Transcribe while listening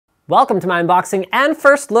Welcome to my unboxing and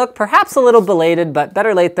first look, perhaps a little belated, but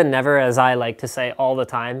better late than never, as I like to say all the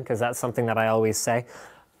time, because that's something that I always say.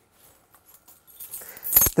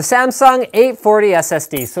 The Samsung 840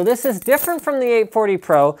 SSD. So this is different from the 840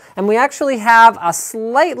 Pro, and we actually have a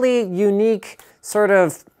slightly unique sort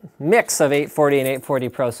of mix of 840 and 840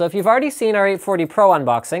 Pro. So if you've already seen our 840 Pro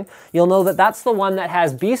unboxing, you'll know that that's the one that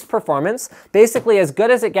has beast performance, basically as good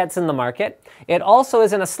as it gets in the market. It also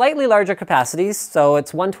is in a slightly larger capacity, so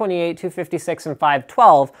it's 128, 256, and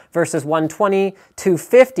 512 versus 120,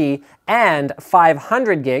 250, and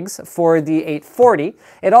 500 gigs for the 840.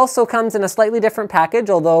 It also comes in a slightly different package,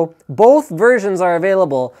 although both versions are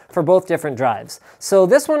available for both different drives. So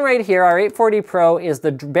this one right here, our 840 Pro, is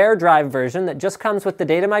the bare drive version that just comes with the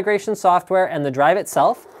data migration software and the drive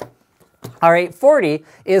itself. Our 840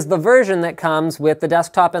 is the version that comes with the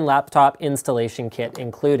desktop and laptop installation kit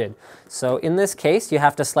included. So in this case, you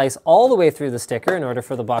have to slice all the way through the sticker in order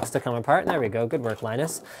for the box to come apart. And there we go, good work,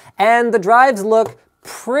 Linus. And the drives look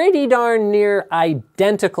pretty darn near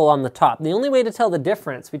identical on the top. The only way to tell the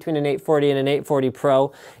difference between an 840 and an 840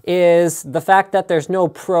 Pro is the fact that there's no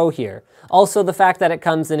Pro here. Also the fact that it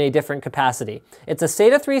comes in a different capacity. It's a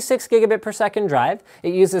SATA 3.6 gigabit per second drive.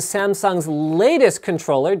 It uses Samsung's latest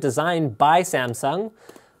controller designed by Samsung.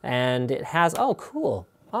 And it has, oh cool.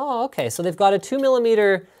 Oh, okay, so they've got a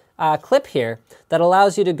 2mm clip here that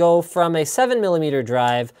allows you to go from a 7mm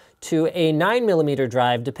drive to a 9mm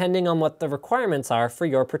drive, depending on what the requirements are for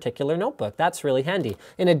your particular notebook. That's really handy.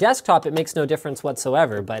 In a desktop, it makes no difference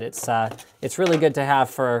whatsoever, but it's really good to have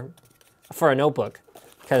for a notebook.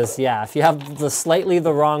 Because yeah, if you have slightly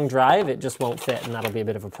the wrong drive, it just won't fit, and that'll be a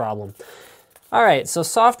bit of a problem. All right, so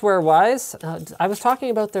software-wise, I was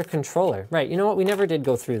talking about their controller. Right, you know what, we never did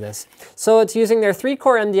go through this. So it's using their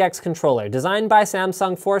 3-core MDX controller, designed by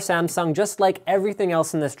Samsung for Samsung, just like everything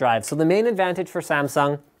else in this drive. So the main advantage for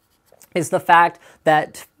Samsung is the fact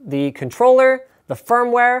that the controller, the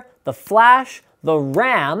firmware, the flash, the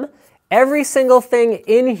RAM, every single thing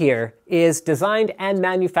in here is designed and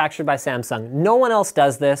manufactured by Samsung. No one else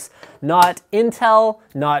does this. Not Intel,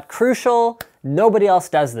 not Crucial, nobody else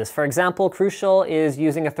does this. For example, Crucial is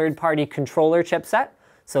using a third-party controller chipset,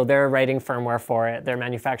 so they're writing firmware for it. They're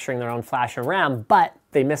manufacturing their own flash and RAM, but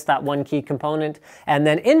they missed that one key component. And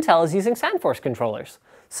then Intel is using SandForce controllers.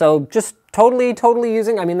 So just totally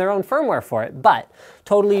using, I mean, their own firmware for it, but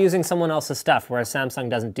totally using someone else's stuff, whereas Samsung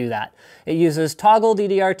doesn't do that. It uses toggle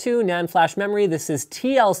DDR2 NAND flash memory. This is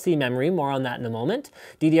TLC memory, more on that in a moment.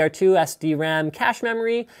 DDR2 SD-RAM cache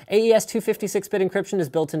memory. AES 256-bit encryption is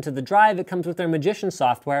built into the drive. It comes with their Magician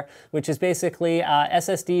software, which is basically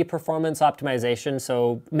SSD performance optimization,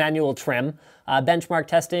 so manual trim, benchmark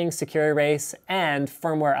testing, secure erase, and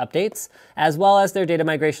firmware updates, as well as their data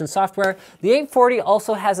migration software. The 840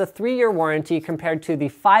 also has a 3-year warranty compared to the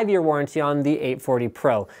 5-year warranty on the 840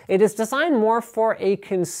 Pro. It is designed more for a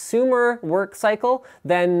consumer work cycle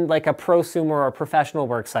than like a prosumer or professional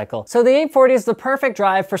work cycle. So the 840 is the perfect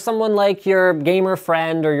drive for someone like your gamer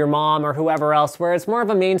friend or your mom or whoever else, where it's more of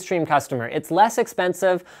a mainstream customer. It's less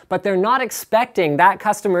expensive, but they're not expecting that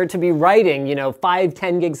customer to be writing,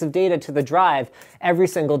 5-10 gigs of data to the drive every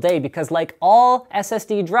single day, because like all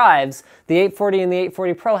SSD drives, the 840 and the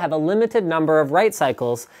 840 Pro have a limited number of write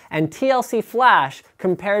cycles, and TLC flash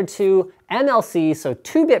compared to MLC, so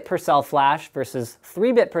 2-bit per cell flash versus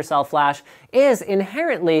 3-bit per cell flash, is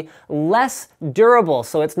inherently less durable,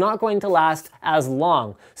 so it's not going to last as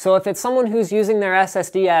long. So if it's someone who's using their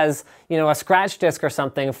SSD as, a scratch disk or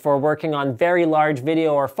something for working on very large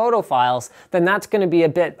video or photo files, then that's going to be a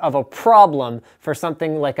bit of a problem for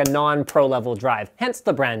something like a non-pro level drive, hence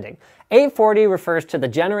the branding. 840 refers to the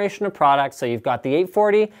generation of products, so you've got the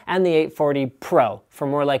 840 and the 840 Pro for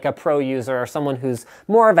more like a pro user or someone who's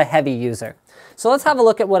more of a heavy user. So let's have a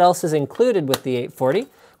look at what else is included with the 840.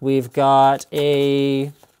 We've got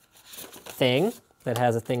a thing that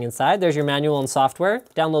has a thing inside. There's your manual and software.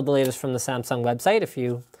 Download the latest from the Samsung website if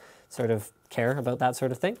you sort of care about that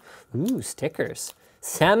sort of thing. Ooh, stickers.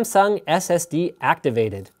 Samsung SSD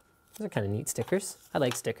activated. Those are kind of neat stickers. I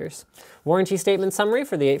like stickers. Warranty statement summary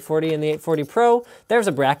for the 840 and the 840 Pro. There's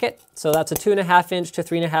a bracket. So that's a 2.5-inch to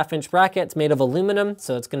 3.5-inch bracket. It's made of aluminum,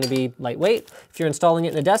 so it's going to be lightweight. If you're installing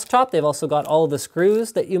it in a desktop, they've also got all of the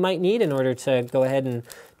screws that you might need in order to go ahead and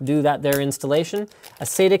do their installation. A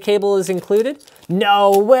SATA cable is included.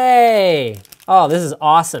 No way! Oh, this is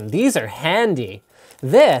awesome. These are handy.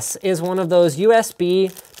 This is one of those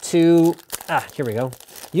USB to, here we go.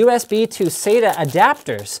 USB to SATA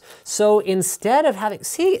adapters. So instead of having,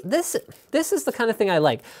 see, this is the kind of thing I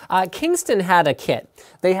like. Kingston had a kit.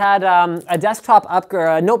 They had a desktop upgrade,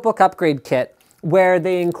 a notebook upgrade kit where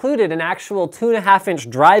they included an actual 2.5-inch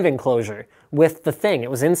drive enclosure with the thing. It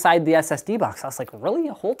was inside the SSD box. I was like, really?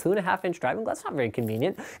 A whole 2.5-inch drive enclosure? That's not very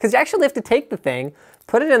convenient. Because you actually have to take the thing,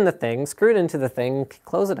 put it in the thing, screw it into the thing,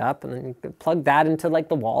 close it up, and then you can plug that into like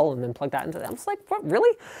the wall, and then plug that into the... I was like, what,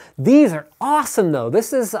 really? These are awesome though.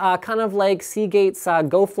 This is kind of like Seagate's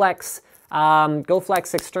GoFlex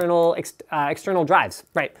external drives,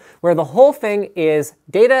 right? Where the whole thing is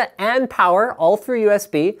data and power all through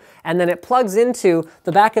USB, and then it plugs into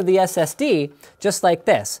the back of the SSD just like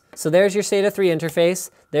this. So there's your SATA 3 interface.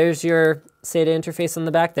 There's your SATA interface on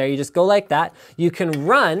the back there. You just go like that. You can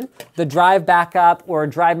run the drive backup or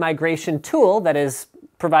drive migration tool that is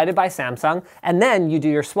provided by Samsung, and then you do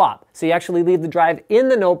your swap. So you actually leave the drive in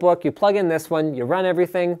the notebook, you plug in this one, you run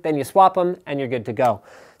everything, then you swap them, and you're good to go.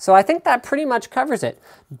 So I think that pretty much covers it.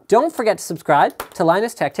 Don't forget to subscribe to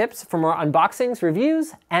Linus Tech Tips for more unboxings,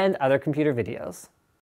 reviews, and other computer videos.